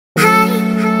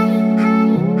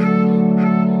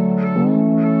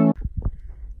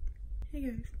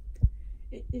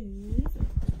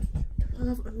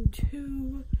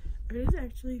I just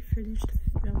actually finished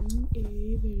filming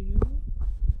a video.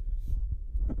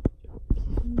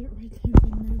 Filmed it right there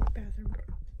in the bathroom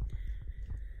door.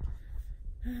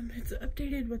 It's an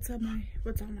updated what's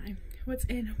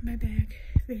in my bag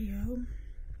video.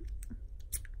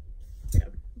 Yeah,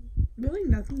 really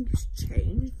nothing's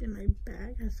changed in my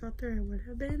bag. I thought there would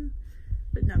have been,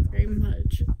 but not very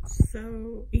much.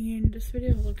 So, and this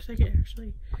video looks like it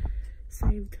actually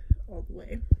saved all the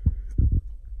way.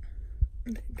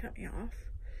 It didn't cut me off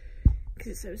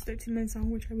because it said it was 13 minutes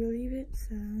long, which I believe it.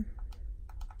 So,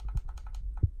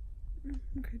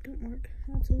 okay, don't work.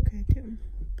 That's okay too.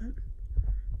 But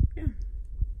yeah.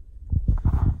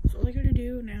 So all I gotta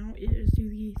do now is do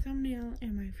the thumbnail,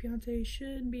 and my fiance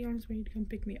should be on his way to come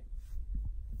pick me up.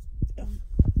 So,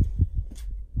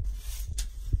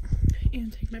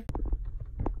 and take my.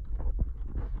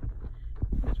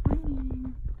 It's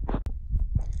raining.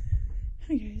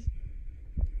 Hi guys.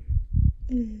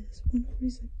 It is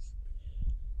 1:46.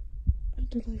 I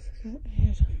totally forgot I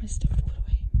had my stuff to put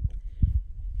away.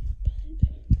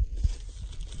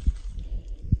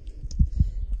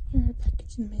 But I got a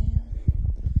package in the mail.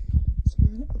 So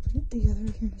we're gonna open it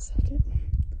together here in a second.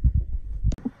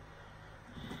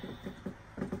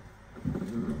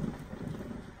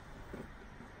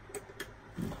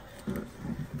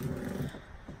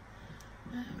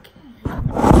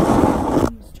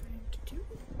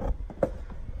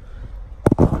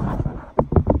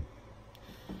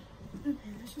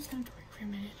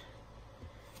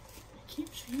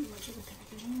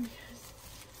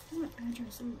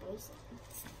 Some both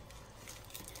sides.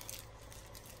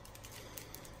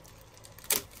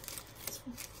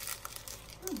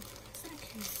 Oh, what's that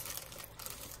case?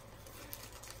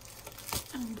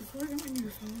 Before I got my new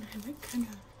phone, I went kind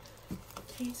of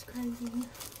case crazy.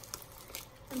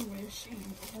 Anyway, it's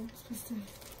shameful. It's supposed to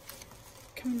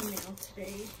come in the mail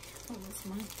today, this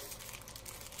month.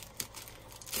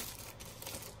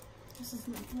 This is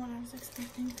not what I was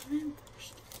expecting to come in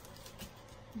first.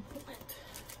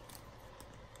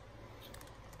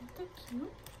 But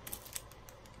cute.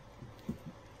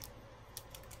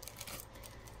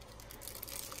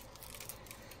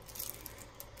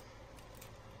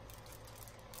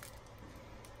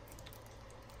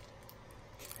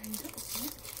 Trying to open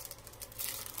it.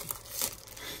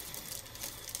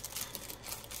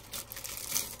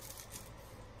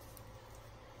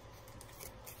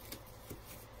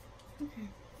 Okay.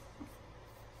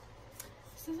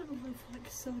 This doesn't really feel like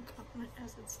silicone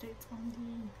as it states on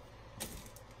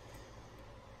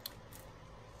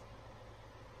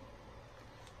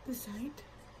the site,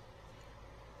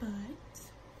 but I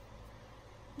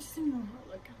just didn't know how it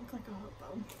looked. I look like a hot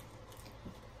bone,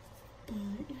 but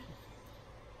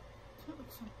that's what it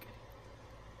looks like.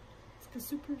 It's like a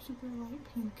super light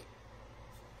pink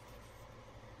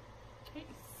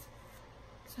case,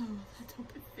 so let's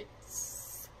hope it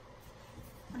fits.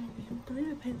 I believe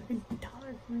I paid like $1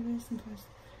 for this and plus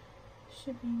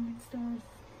shipping and stuff,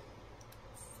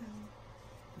 so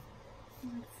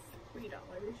like $3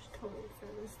 total for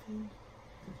this thing.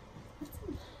 It's a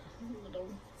little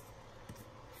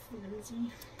flimsy,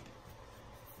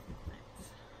 but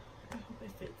I hope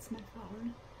it fits my phone,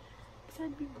 because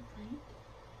that'd be great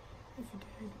if it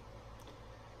did.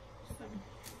 So,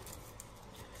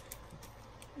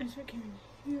 that's what came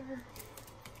in here.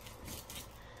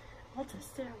 I'll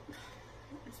test it out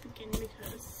this weekend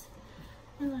because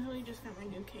I literally just got my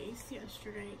new case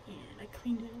yesterday and I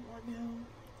cleaned it a while ago.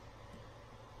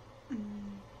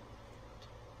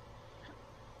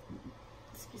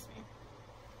 Excuse me.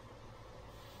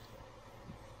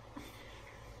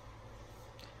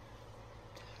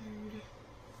 Tired.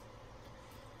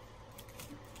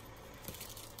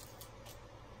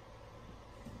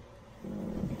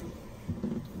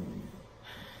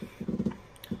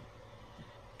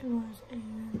 It was a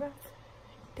rough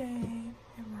day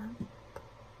at work,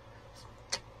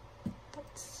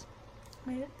 but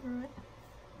made it through it.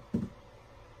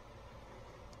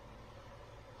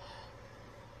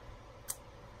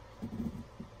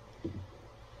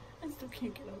 I still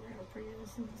can't get over how pretty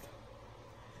this is.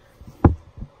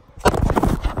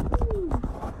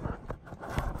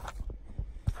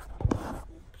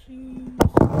 Jeez.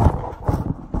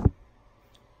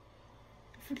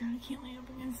 I forgot I can't lay up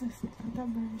against this at that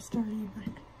very starting,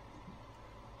 but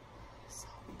so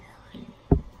bad.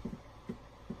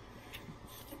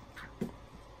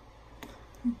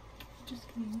 Just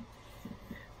kidding.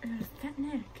 I got a fat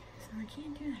neck, so I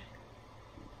can't do that.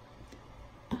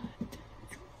 But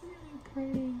it's really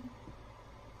pretty.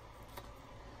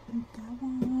 Like that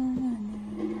one, and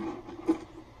then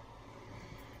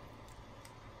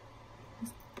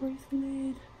this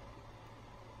bracelet.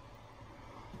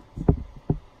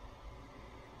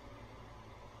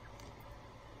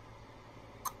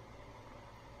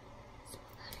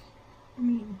 I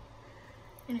mean,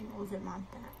 and it goes in my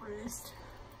back wrist.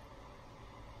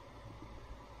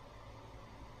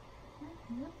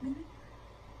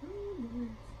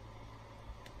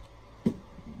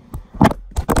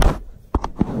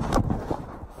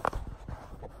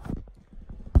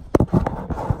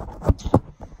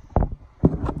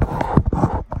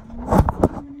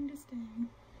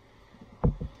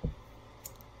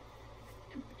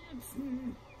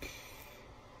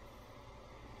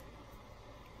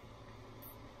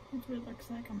 That's what it looks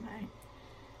like on my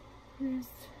wrist.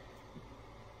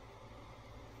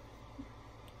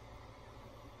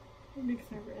 It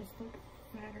makes my wrist look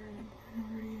fatter than it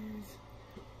already is.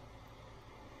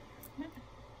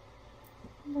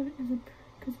 But it is a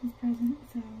Christmas present,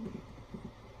 so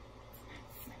it's not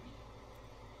funny.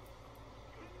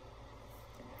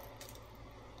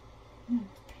 No,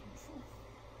 it's painful.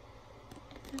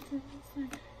 That's what it looks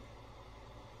like.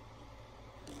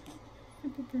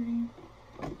 Super pretty.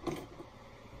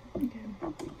 Okay.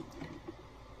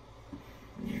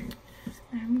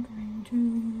 I'm going to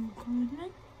call it a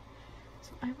night.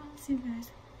 So I will see you guys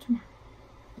tomorrow.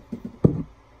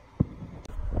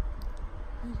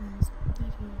 Hey guys, it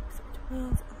is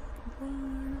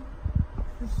 12:01.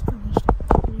 I just finished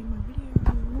editing my video.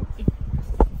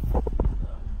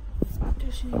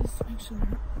 Dishes, make sure they're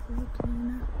not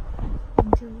broken. I'm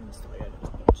sure we'll still get it.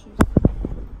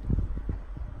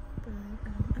 But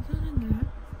other than that,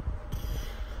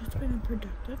 it's been a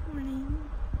productive morning.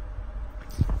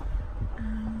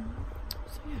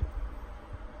 So yeah,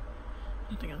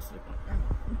 nothing else to go around.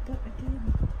 But I did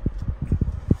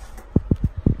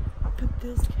put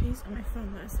this case on my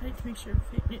phone last night to make sure it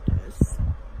fit, and it does.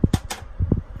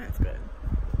 That's good.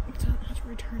 So I'll have to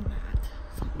return that.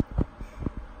 So,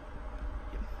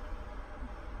 yeah.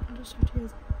 I'll just talk to you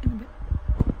guys in a bit.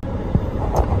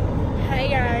 Hey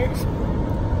guys,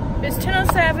 it's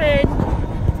 10:07.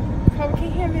 Probably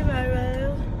can't hear me very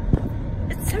well.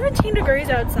 It's 17 degrees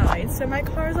outside, so my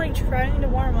car's like trying to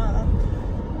warm up.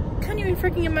 Couldn't even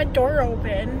freaking get my door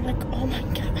open. Like, oh my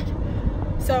god.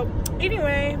 So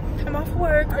anyway, I'm off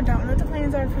work. I don't know what the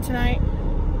plans are for tonight.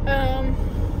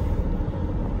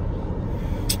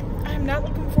 I'm not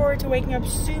looking forward to waking up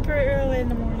super early in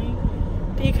the morning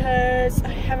because I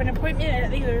have an appointment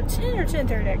at either 10 or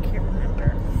 10:30, I can't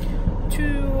remember,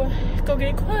 to go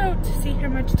get a quote to see how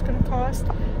much it's gonna cost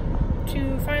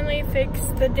to finally fix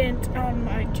the dent on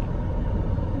my Jeep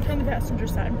on the passenger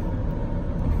side.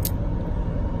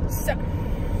 So,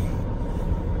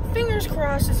 fingers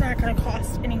crossed it's not gonna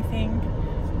cost anything,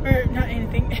 or not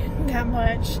anything, that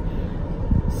much.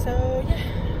 So, yeah.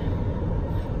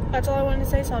 That's all I wanted to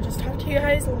say, so I'll just talk to you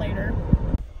guys later.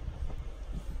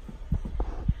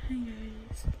 Hey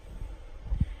guys.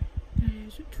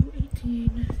 Guys,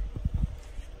 2:18.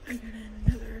 I got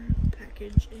another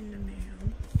package in the mail.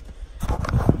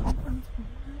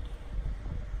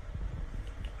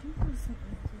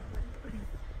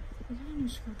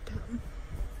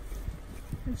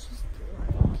 It's just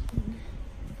Lion King.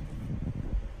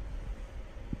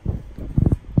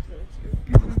 It's really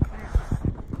cute.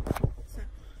 So,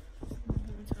 I'm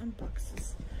going to unbox this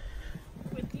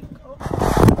with you.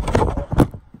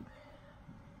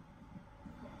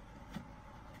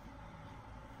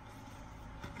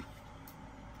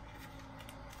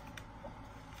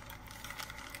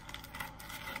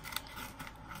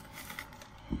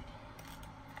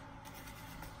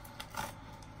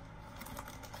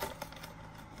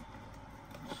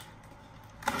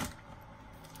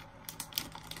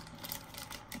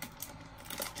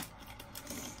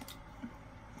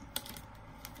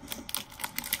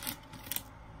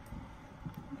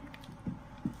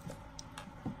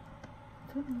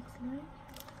 What it looks like.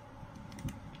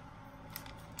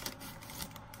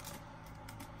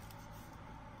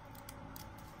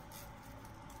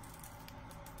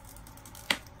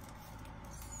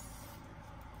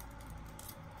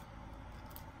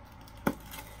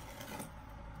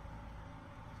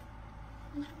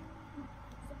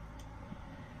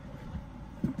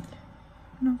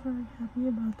 Not very happy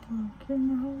about the little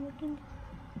camera hole looking.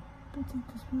 It's like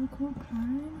this really cool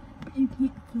pattern, but you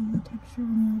can't feel the texture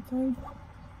on the outside.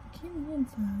 You can the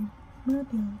inside, but not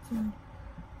the outside.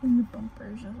 And the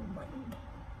bumpers are white.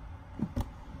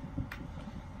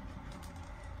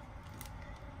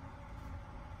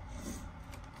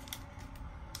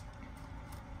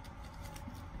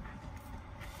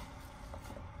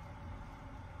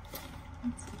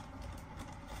 Let's see.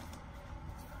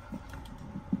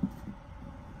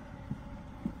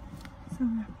 So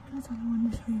yeah, that's all I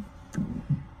wanted to show you.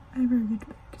 I have a very good day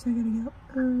because I gotta get up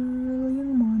early in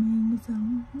the morning, so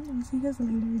I'll see you guys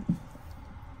later.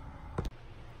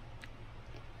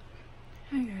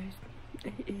 Hi guys,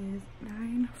 It is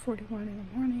 9:41 in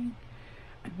the morning.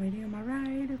 I'm waiting on my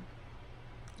ride.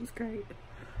 It's great.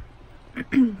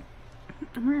 I'm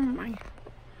wearing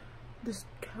this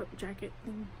coat jacket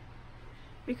thing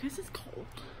because it's cold.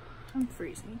 I'm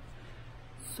freezing.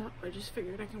 So I just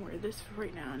figured I can wear this for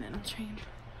right now and then I'll change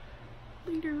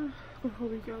later before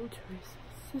we go to his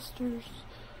sister's.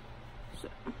 So,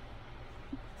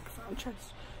 because I don't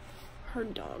trust her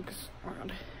dogs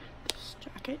around this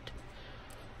jacket.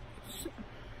 So,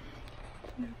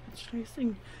 yeah, it's nice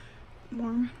and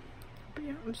warm. But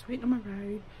yeah, I'm just waiting on my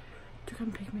ride to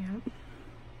come pick me up.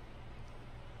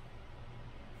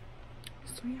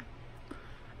 So yeah,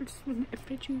 I just want to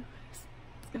update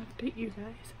you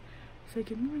guys. Say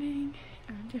good morning,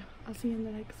 and yeah, I'll see you in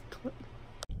the next clip.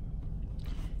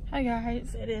 Hi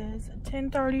guys, it is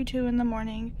 10:32 in the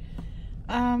morning.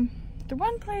 The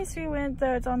one place we went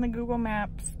that's on the Google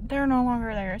Maps, they're no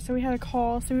longer there. So we had a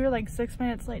call, so we were like 6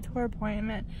 minutes late to our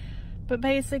appointment. But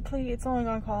basically, it's only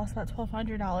gonna cost about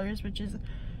 $1,200, which is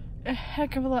a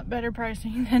heck of a lot better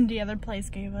pricing than the other place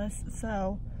gave us.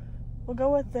 So we'll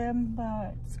go with them,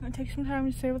 but it's gonna take some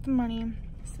time to save up the money.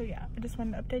 So yeah, I just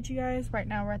wanted to update you guys. Right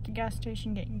now we're at the gas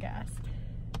station getting gas.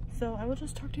 So I will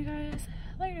just talk to you guys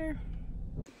later.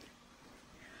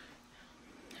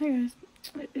 Hey guys,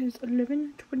 it is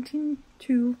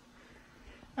 11:22.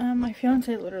 My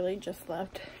fiance literally just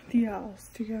left the house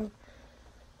to go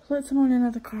let someone in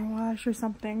at the car wash or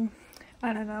something.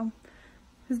 I don't know.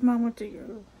 His mom went to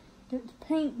go get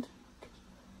paint.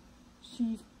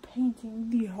 She's painting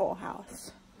the whole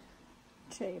house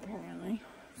today apparently.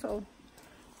 So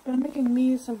but I'm making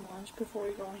me some lunch before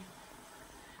we go.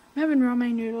 I'm having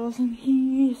ramen noodles and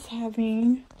he's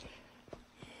having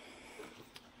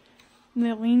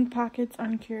the Lean Pockets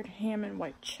uncured ham and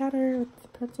white cheddar with the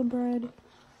pretzel bread.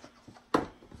 I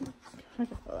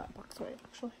can throw that box away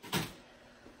actually.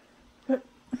 But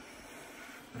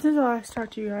since I last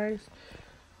talked to you guys,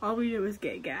 all we did was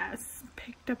get gas,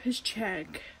 picked up his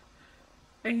check,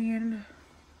 and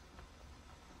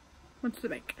went to the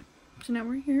bank. So now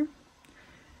we're here.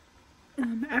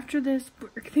 After this,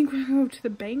 I think we're gonna go to the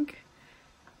bank.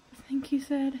 I think he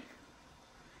said.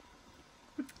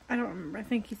 I don't remember. I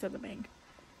think he said the bank.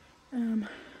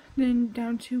 Then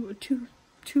down to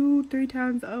 3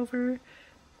 towns over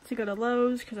to go to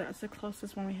Lowe's because that's the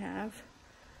closest one we have.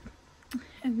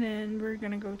 And then we're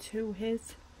gonna go to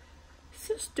his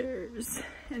sister's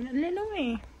in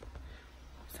Illinois.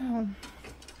 So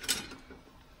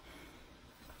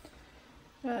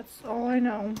that's all I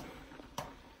know.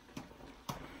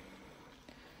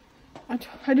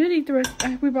 I did eat the rest.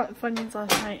 We bought Funyuns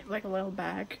last night, like a little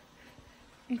bag.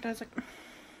 And I was like,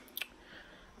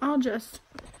 I'll just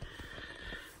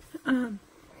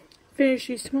finish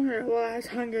these tomorrow. Well, I was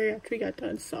hungry after we got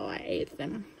done, so I ate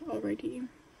them already.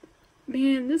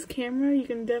 Man, this camera, you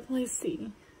can definitely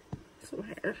see some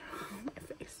hair on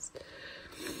my face.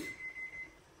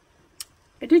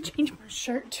 I did change my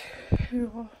shirt.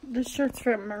 This shirt's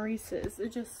from Maurice's.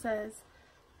 It just says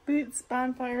boots,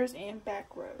 bonfires, and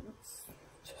back roads.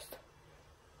 Just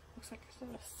looks like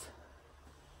this.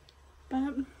 But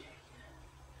I'm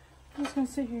just gonna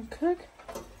sit here and cook.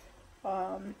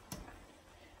 I'll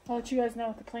let you guys know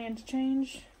what the plan to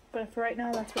change. But for right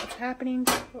now, that's what's happening.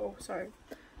 Oh, sorry.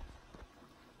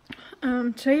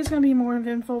 Today's gonna be more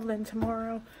eventful than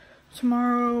tomorrow.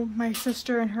 Tomorrow, my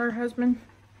sister and her husband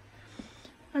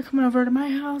are coming over to my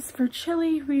house for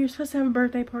chili. We were supposed to have a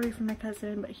birthday party for my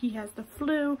cousin, but he has the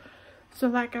flu, so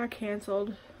that got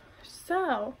canceled.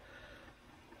 So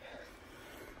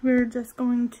we're just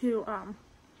going to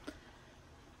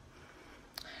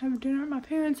have dinner at my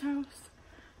parents' house.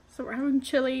 So we're having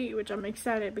chili, which I'm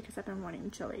excited because I've been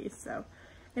wanting chili. So,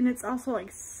 and it's also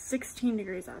like 16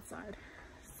 degrees outside,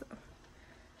 so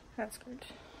that's good.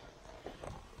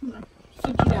 I'm gonna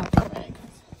sit you down for a minute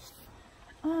because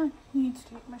I need to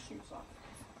take my shoes off.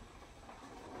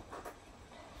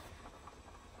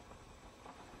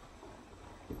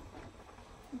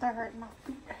 They're hurting my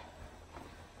feet.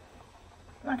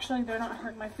 Actually, they're not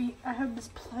hurting my feet. I have this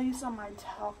place on my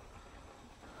toe.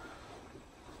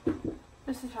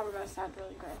 This is probably going to sound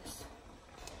really gross.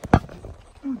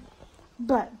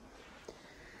 But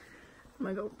I'm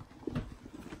going to go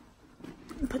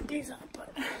put these up.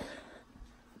 But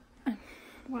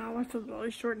wow, I feel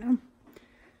really short now.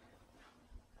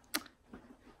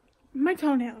 My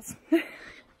toenails.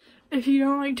 If you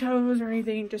don't like toes or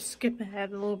anything, just skip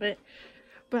ahead a little bit.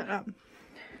 But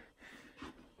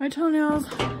my toenails,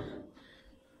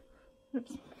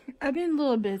 oops, I've been a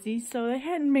little busy, so they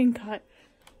hadn't been cut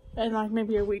in like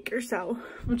maybe a week or so,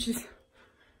 which is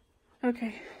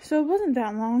okay. So it wasn't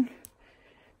that long.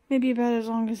 maybe about as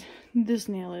long as this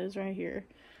nail is right here.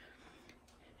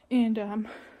 And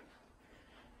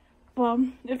well,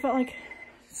 it felt like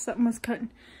something was cutting.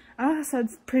 I also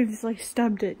had previously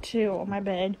stubbed it too on my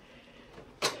bed.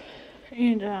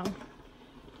 And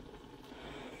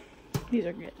these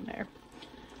are getting there.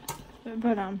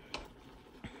 But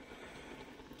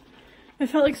it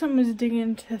felt like something was digging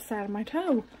into the side of my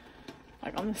toe,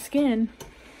 like on the skin.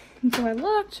 And so I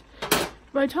looked,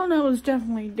 my toenail was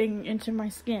definitely digging into my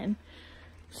skin.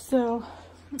 So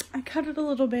I cut it a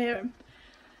little bit.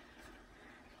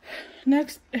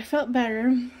 It felt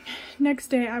better. Next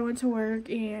day I went to work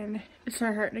and it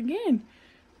started hurting again.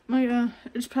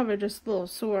 It's probably just a little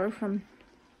sore from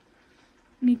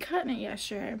me cutting it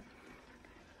yesterday.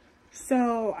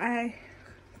 So I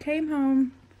came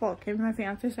home, well, came to my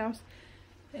fiance's house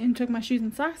and took my shoes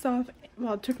and socks off.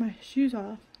 Well, I took my shoes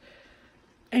off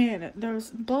and there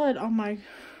was blood on my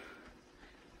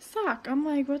sock. I'm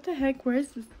like, what the heck? Where's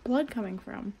this blood coming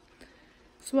from?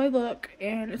 So I look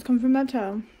and it's coming from my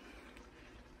toe.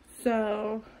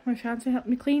 So my fiance helped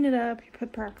me clean it up. He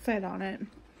put peroxide on it.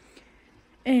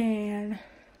 And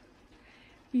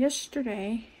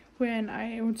yesterday, when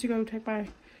I went to go take my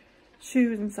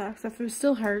shoes and socks off, it was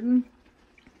still hurting.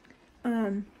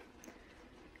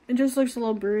 It just looks a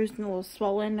little bruised and a little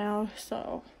swollen now,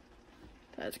 so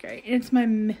that's great. It's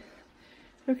my,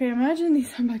 okay, imagine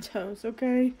these are my toes,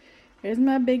 okay? Here's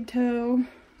my big toe.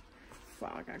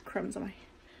 Wow, I got crumbs on my,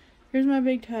 here's my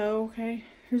big toe, okay?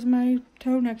 Here's my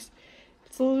toe next,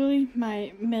 it's literally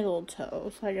my middle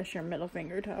toe, so I guess your middle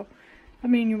finger toe. I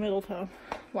mean your middle toe.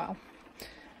 Wow.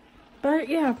 But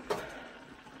yeah.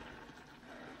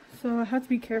 So I have to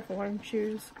be careful wearing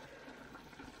shoes.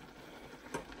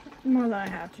 More than I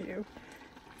have to.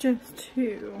 Just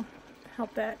to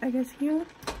help that, I guess, heal.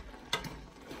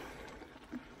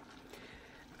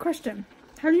 Question.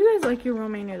 How do you guys like your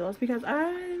romaine noodles? Because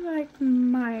I like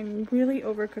mine really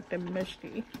overcooked and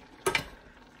mushy.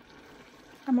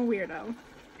 I'm a weirdo.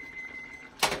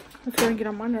 It's gonna get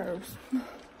on my nerves.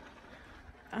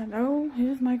 I know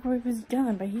his microwave is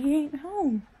done, but he ain't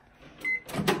home.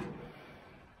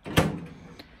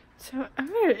 So I'm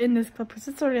gonna end this clip because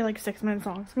it's already like 6 minutes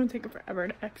long. It's gonna take it forever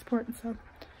to export, so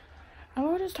I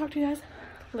will just talk to you guys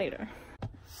later.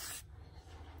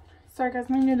 Sorry guys,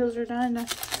 my noodles are done.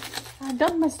 I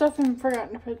dumped my stuff and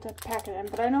forgotten to put the packet in,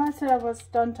 but I know I said I was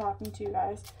done talking to you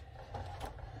guys.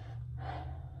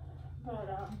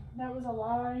 But that was a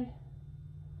lie.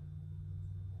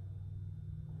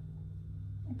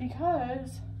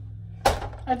 Because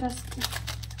I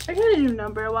got a new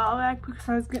number a while back because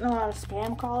I was getting a lot of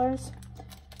spam callers,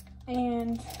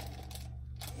 and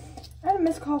I had a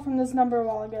missed call from this number a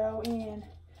while ago, and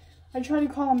I tried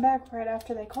to call them back right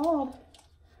after they called,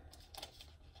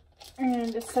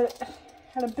 and it said it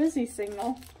had a busy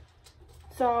signal,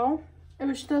 so it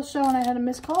was still showing I had a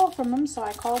missed call from them, so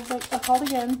I called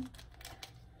again,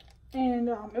 and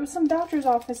it was some doctor's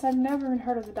office. I'd never even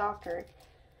heard of the doctor.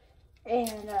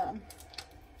 And the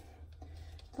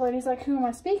lady's like, who am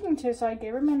I speaking to? So I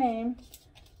gave her my name,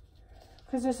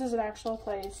 because this is an actual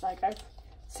place. Like, I've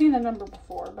seen the number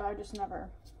before, but I just never,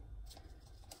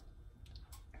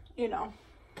 you know.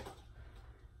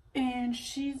 And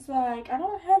she's like, I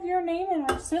don't have your name in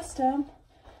our system.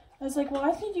 I was like, well,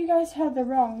 I think you guys had the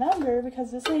wrong number,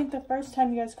 because this ain't the first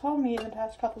time you guys called me in the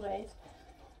past couple days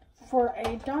for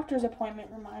a doctor's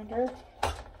appointment reminder.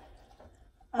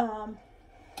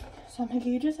 So I'm like,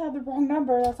 you just had the wrong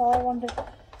number. That's all I wanted to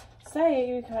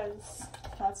say, because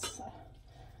that's,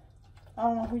 I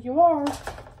don't know who you are.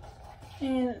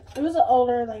 And it was an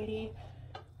older lady.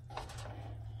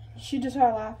 She just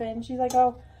started laughing. She's like,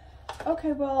 oh,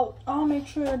 okay, well, I'll make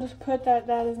sure to put that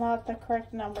is not the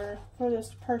correct number for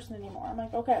this person anymore. I'm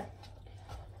like, okay,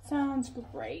 sounds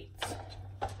great.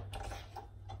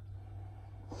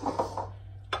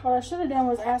 What I should have done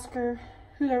was ask her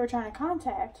who they were trying to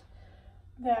contact.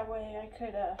 That way I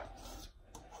could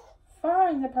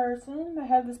find the person that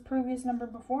had this previous number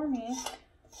before me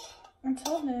and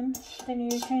tell them they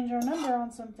need to change their number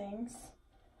on some things,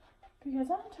 because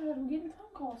I'm tired of getting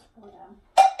phone calls for them.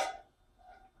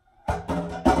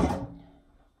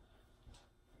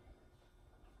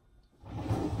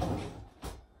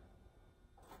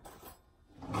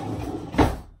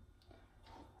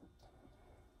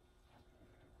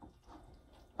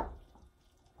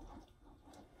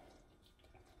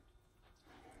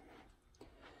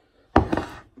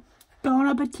 Bon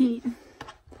appetit.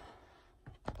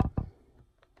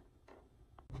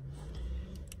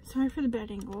 Sorry for the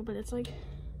bad angle, but it's like,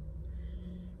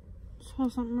 so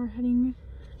something we're heading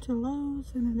to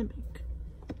Lowe's and then the bank.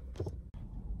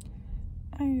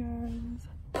 Hi guys.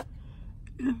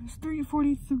 It was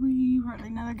 3:43. We're at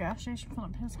another gas station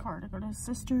filling up his car to go to his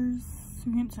sister's.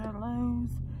 We went to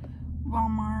Lowe's,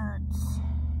 Walmart's,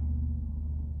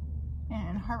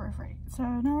 and Harbor Freight. So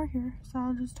now we're here. So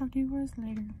I'll just talk to you guys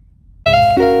later.